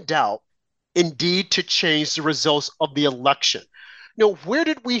in doubt, indeed to change the results of the election. Now, where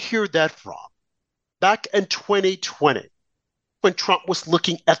did we hear that from? Back in 2020, when Trump was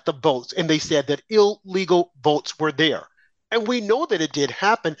looking at the votes and they said that illegal votes were there. And we know that it did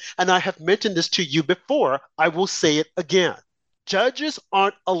happen, and I have mentioned this to you before. I will say it again. Judges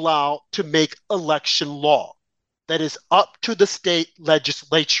aren't allowed to make election law. That is up to the state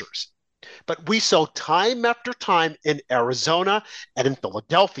legislatures. But we saw time after time in Arizona and in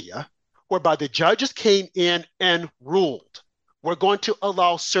Philadelphia, whereby the judges came in and ruled, we're going to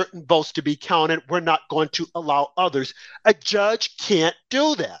allow certain votes to be counted. We're not going to allow others. A judge can't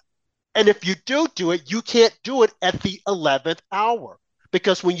do that. And if you do it, you can't do it at the 11th hour.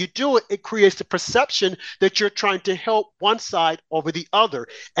 Because when you do it, it creates the perception that you're trying to help one side over the other.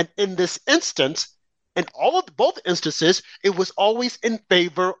 And in this instance, in both instances, it was always in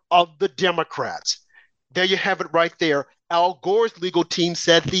favor of the Democrats. There you have it right there. Al Gore's legal team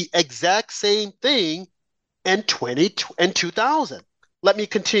said the exact same thing in 2000. Let me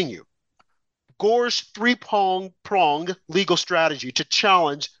continue. Gore's three-pronged legal strategy to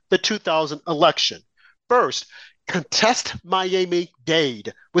challenge the 2000 election. First, contest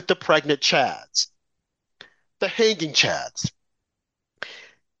Miami-Dade with the pregnant Chads, the hanging Chads,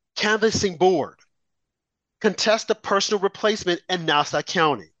 canvassing board, contest the personal replacement in Nassau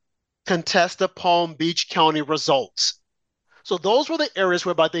County, contest the Palm Beach County results. So those were the areas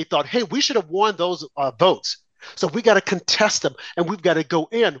whereby they thought, hey, we should have won those votes. So we got to contest them and we've got to go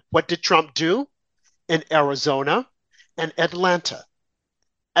in. What did Trump do? In Arizona and Atlanta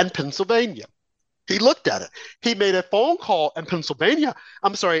and Pennsylvania. He looked at it. He made a phone call in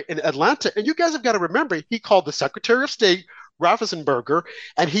in Atlanta. And you guys have got to remember, he called the Secretary of State, Raffensperger,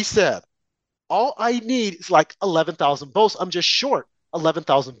 and he said, all I need is like 11,000 votes. I'm just short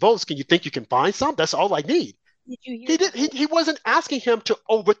 11,000 votes. Can you think you can find some? That's all I need. He wasn't asking him to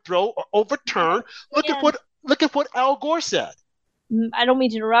overthrow or overturn. Look at what Al Gore said. I don't mean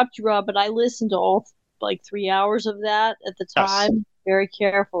to interrupt you, Rob, but I listened to all like 3 hours of that at the time very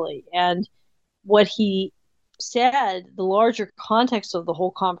carefully. And what he said, the larger context of the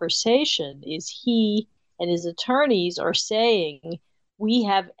whole conversation is he and his attorneys are saying we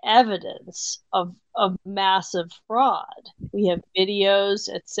have evidence of massive fraud. We have videos,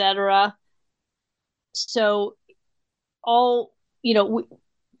 etc. So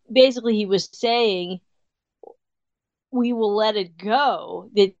basically he was saying we will let it go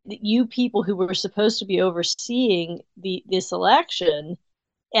that you people who were supposed to be overseeing this election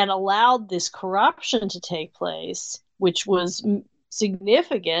and allowed this corruption to take place, which was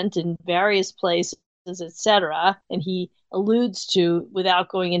significant in various places, etc. And he alludes to, without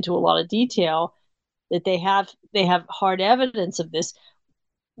going into a lot of detail, that they have hard evidence of this.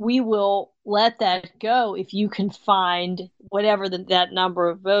 We will let that go if you can find whatever that number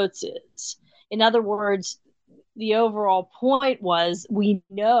of votes is. In other words, the overall point was we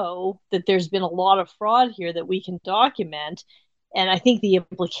know that there's been a lot of fraud here that we can document. And I think the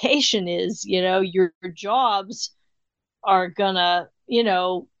implication is, your jobs are gonna,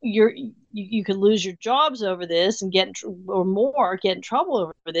 you could lose your jobs over this and get in trouble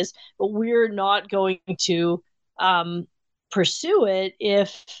over this, but we're not going to pursue it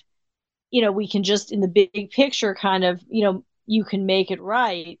if, we can just in the big picture kind of, you can make it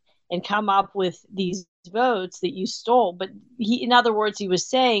right and come up with these votes that you stole. But in other words, he was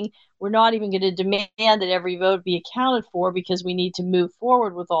saying, we're not even going to demand that every vote be accounted for because we need to move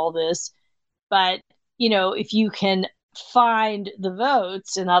forward with all this. But, if you can find the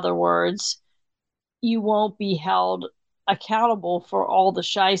votes, in other words, you won't be held accountable for all the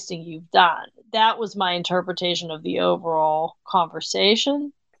shysting you've done. That was my interpretation of the overall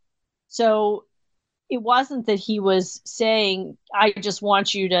conversation. So it wasn't that he was saying, I just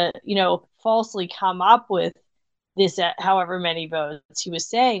want you to, falsely come up with this at however many votes. He was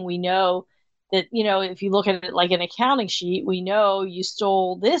saying, we know that, if you look at it like an accounting sheet, we know you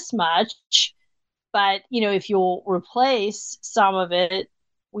stole this much, but, if you'll replace some of it,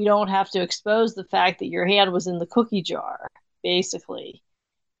 we don't have to expose the fact that your hand was in the cookie jar, basically.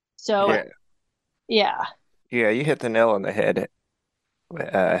 So, yeah. Yeah, you hit the nail on the head,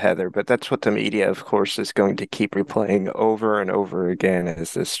 Heather, but that's what the media, of course, is going to keep replaying over and over again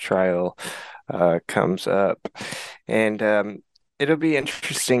as this trial comes up. And it'll be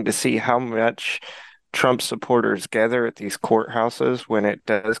interesting to see how much Trump supporters gather at these courthouses when it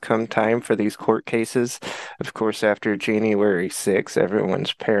does come time for these court cases. Of course, after January 6th,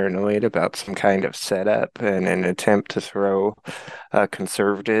 everyone's paranoid about some kind of setup and an attempt to throw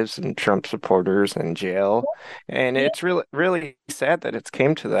conservatives and Trump supporters in jail. And it's really, really sad that it's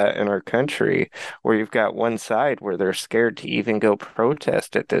came to that in our country, where you've got one side where they're scared to even go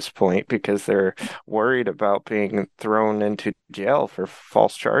protest at this point because they're worried about being thrown into jail for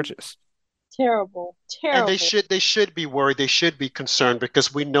false charges. Terrible. And they should be worried. They should be concerned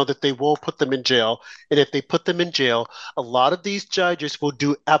because we know that they will put them in jail. And if they put them in jail, a lot of these judges will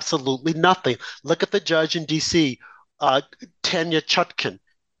do absolutely nothing. Look at the judge in D.C., Tanya Chutkan.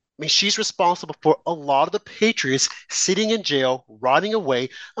 I mean, she's responsible for a lot of the patriots sitting in jail, rotting away,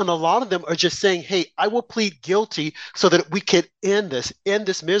 and a lot of them are just saying, hey, I will plead guilty so that we can end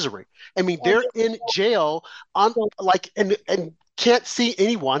this misery. I mean, they're in jail and can't see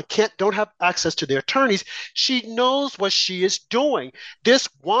anyone, don't have access to their attorneys. She knows what she is doing. This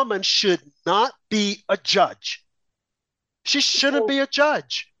woman should not be a judge. She shouldn't be a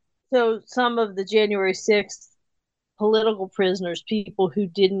judge. So some of the January 6th political prisoners, people who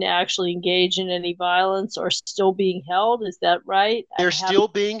didn't actually engage in any violence, are still being held. Is that right? They're still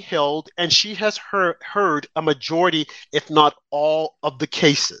being held, and she has heard a majority, if not all, of the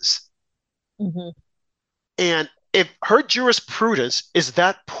cases. Mm-hmm. And if her jurisprudence is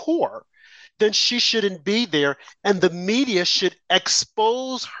that poor, then she shouldn't be there, and the media should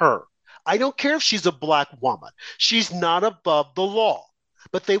expose her. I don't care if she's a black woman. She's not above the law.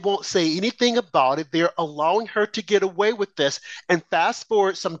 But they won't say anything about it. They're allowing her to get away with this. And fast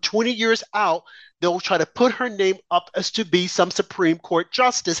forward some 20 years out, they'll try to put her name up as to be some Supreme Court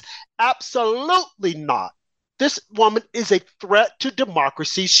justice. Absolutely not. This woman is a threat to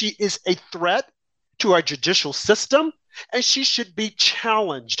democracy. She is a threat to our judicial system, and she should be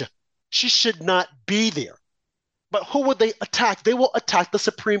challenged. She should not be there. But who will they attack? They will attack the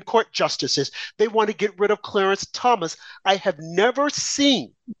Supreme Court justices. They want to get rid of Clarence Thomas. I have never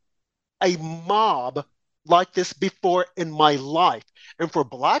seen a mob like this before in my life. And for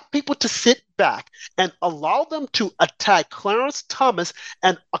Black people to sit back and allow them to attack Clarence Thomas,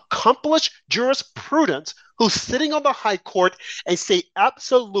 an accomplished jurisprudence who's sitting on the high court, and say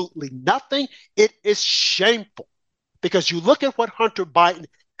absolutely nothing, it is shameful. Because you look at what Hunter Biden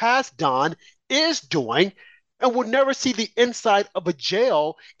has done, is doing, and will never see the inside of a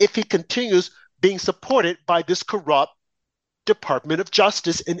jail if he continues being supported by this corrupt Department of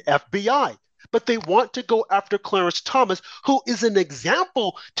Justice and FBI. But they want to go after Clarence Thomas, who is an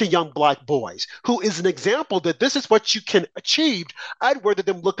example to young Black boys, who is an example that this is what you can achieve. I'd rather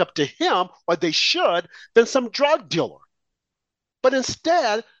them look up to him, or they should, than some drug dealer. But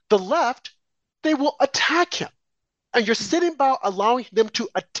instead, the left, they will attack him. And you're sitting by allowing them to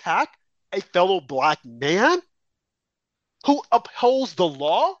attack a fellow Black man who upholds the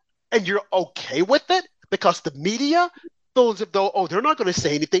law, and you're okay with it because the media feels as though, oh, they're not going to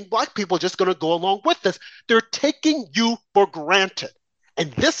say anything. Black people are just going to go along with this. They're taking you for granted.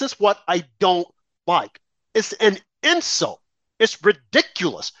 And this is what I don't like. It's an insult. It's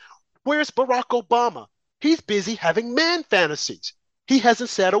ridiculous. Where's Barack Obama? He's busy having man fantasies. He hasn't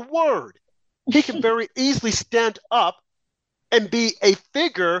said a word. He can very easily stand up and be a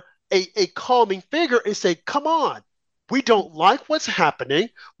figure, a calming figure, and say, come on. We don't like what's happening.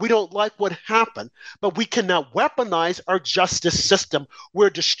 We don't like what happened, but we cannot weaponize our justice system. We're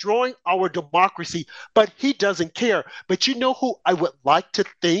destroying our democracy, but he doesn't care. But you know who I would like to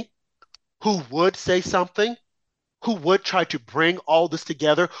think who would say something, who would try to bring all this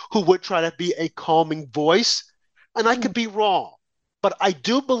together, who would try to be a calming voice? And I could be wrong, but I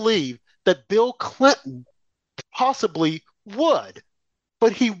do believe that Bill Clinton possibly would.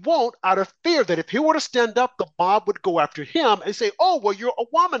 But he won't, out of fear that if he were to stand up, the mob would go after him and say, oh, well, you're a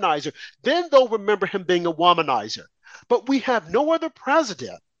womanizer. Then they'll remember him being a womanizer. But we have no other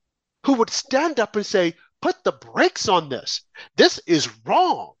president who would stand up and say, put the brakes on this. This is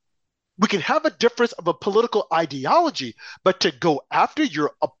wrong. We can have a difference of a political ideology, but to go after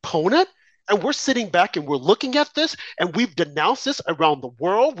your opponent, and we're sitting back and we're looking at this, and we've denounced this around the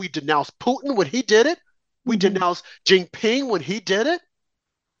world. We denounced Putin when he did it. We denounced Jinping when he did it.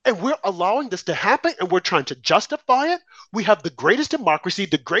 And we're allowing this to happen, and we're trying to justify it. We have the greatest democracy,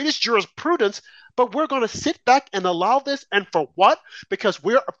 the greatest jurisprudence, but we're going to sit back and allow this. And for what? Because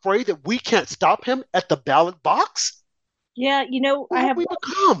we're afraid that we can't stop him at the ballot box? Yeah, you know, What have we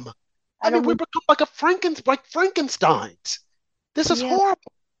become? I mean, we become like Frankensteins. This is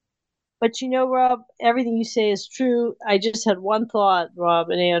horrible. But you know, Rob, everything you say is true. I just had one thought,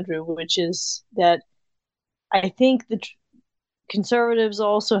 Rob and Andrew, which is that I think the conservatives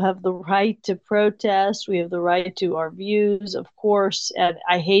also have the right to protest. We have the right to our views, of course. And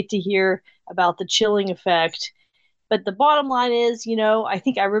I hate to hear about the chilling effect. But the bottom line is, you know, I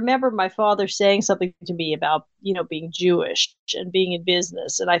think I remember my father saying something to me about, you know, being Jewish and being in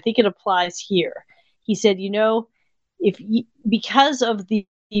business. And I think it applies here. He said, you know, because of the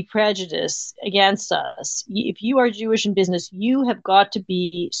prejudice against us, if you are Jewish in business, you have got to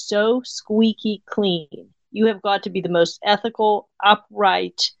be so squeaky clean. You have got to be the most ethical,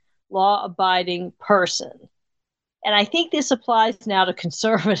 upright, law-abiding person. And I think this applies now to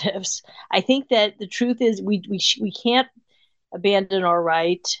conservatives. I think that the truth is we can't abandon our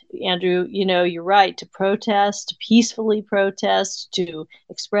right. Andrew, you know, you're right, to protest, to peacefully protest, to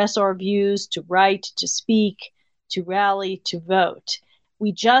express our views, to write, to speak, to rally, to vote.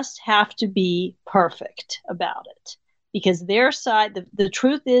 We just have to be perfect about it. Because their side, the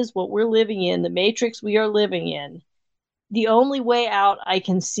truth is what we're living in, the matrix we are living in, the only way out I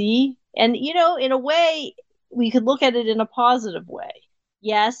can see, and, you know, in a way, we could look at it in a positive way.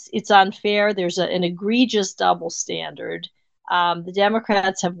 Yes, it's unfair. There's an egregious double standard. The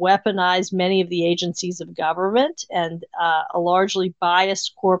Democrats have weaponized many of the agencies of government, and a largely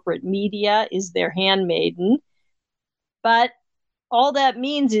biased corporate media is their handmaiden. But all that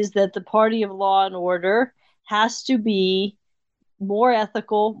means is that the party of law and order has to be more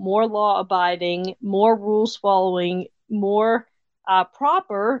ethical, more law-abiding, more rules-following, more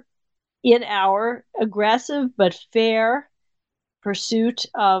proper in our aggressive but fair pursuit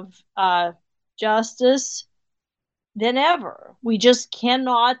of justice than ever. We just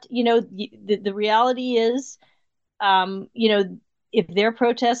cannot, the reality is, if their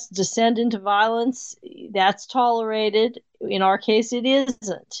protests descend into violence, that's tolerated. In our case, it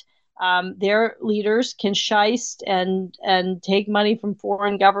isn't. Their leaders can shyst and take money from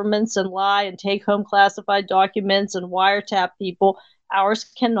foreign governments and lie and take home classified documents and wiretap people. Ours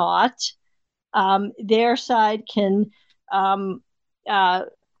cannot. Their side can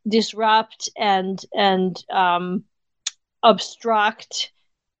disrupt and obstruct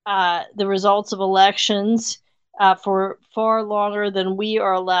the results of elections for far longer than we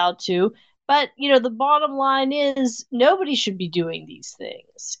are allowed to. But, the bottom line is nobody should be doing these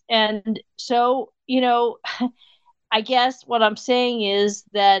things. And so, I guess what I'm saying is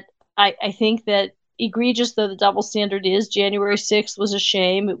that I think that egregious though the double standard is, January 6th was a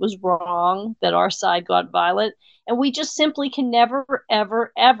shame. It was wrong that our side got violent. And we just simply can never,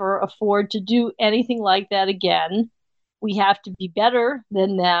 ever, ever afford to do anything like that again. We have to be better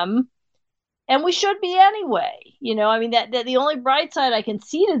than them. And we should be anyway. That the only bright side I can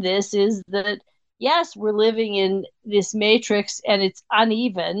see to this is that, yes, we're living in this matrix and it's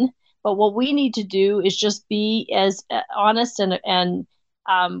uneven. But what we need to do is just be as honest and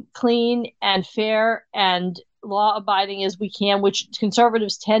clean and fair and law-abiding as we can, which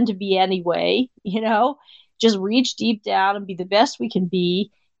conservatives tend to be anyway. Just reach deep down and be the best we can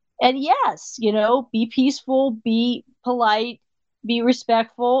be. And yes, be peaceful, be polite, be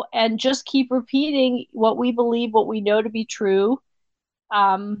respectful, and just keep repeating what we believe, what we know to be true,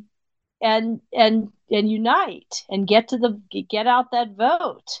 and unite and get out that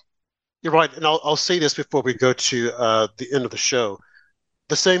vote. You're right, and I'll say this before we go to the end of the show.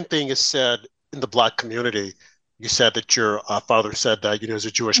 The same thing is said in the Black community. You said that your father said that, as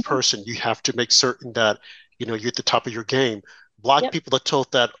a Jewish person, you have to make certain that, you're at the top of your game. Black people are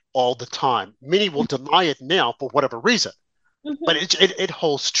told that all the time. Many will deny it now for whatever reason. But it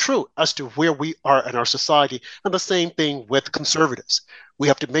holds true as to where we are in our society. And the same thing with conservatives. We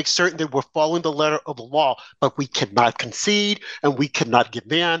have to make certain that we're following the letter of the law, but we cannot concede and we cannot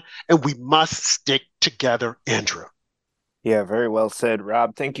give in, and we must stick together, Andrew. Yeah, very well said,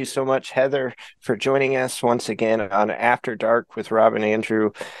 Rob. Thank you so much, Heather, for joining us once again on After Dark with Rob and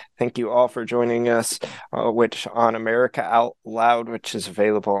Andrew. Thank you all for joining us, which on America Out Loud, which is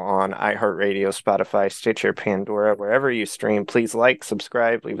available on iHeartRadio, Spotify, Stitcher, Pandora, wherever you stream. Please like,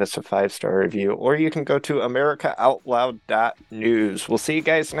 subscribe, leave us a 5-star review, or you can go to americaoutloud.news. We'll see you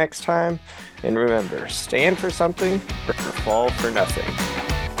guys next time. And remember, stand for something or fall for nothing.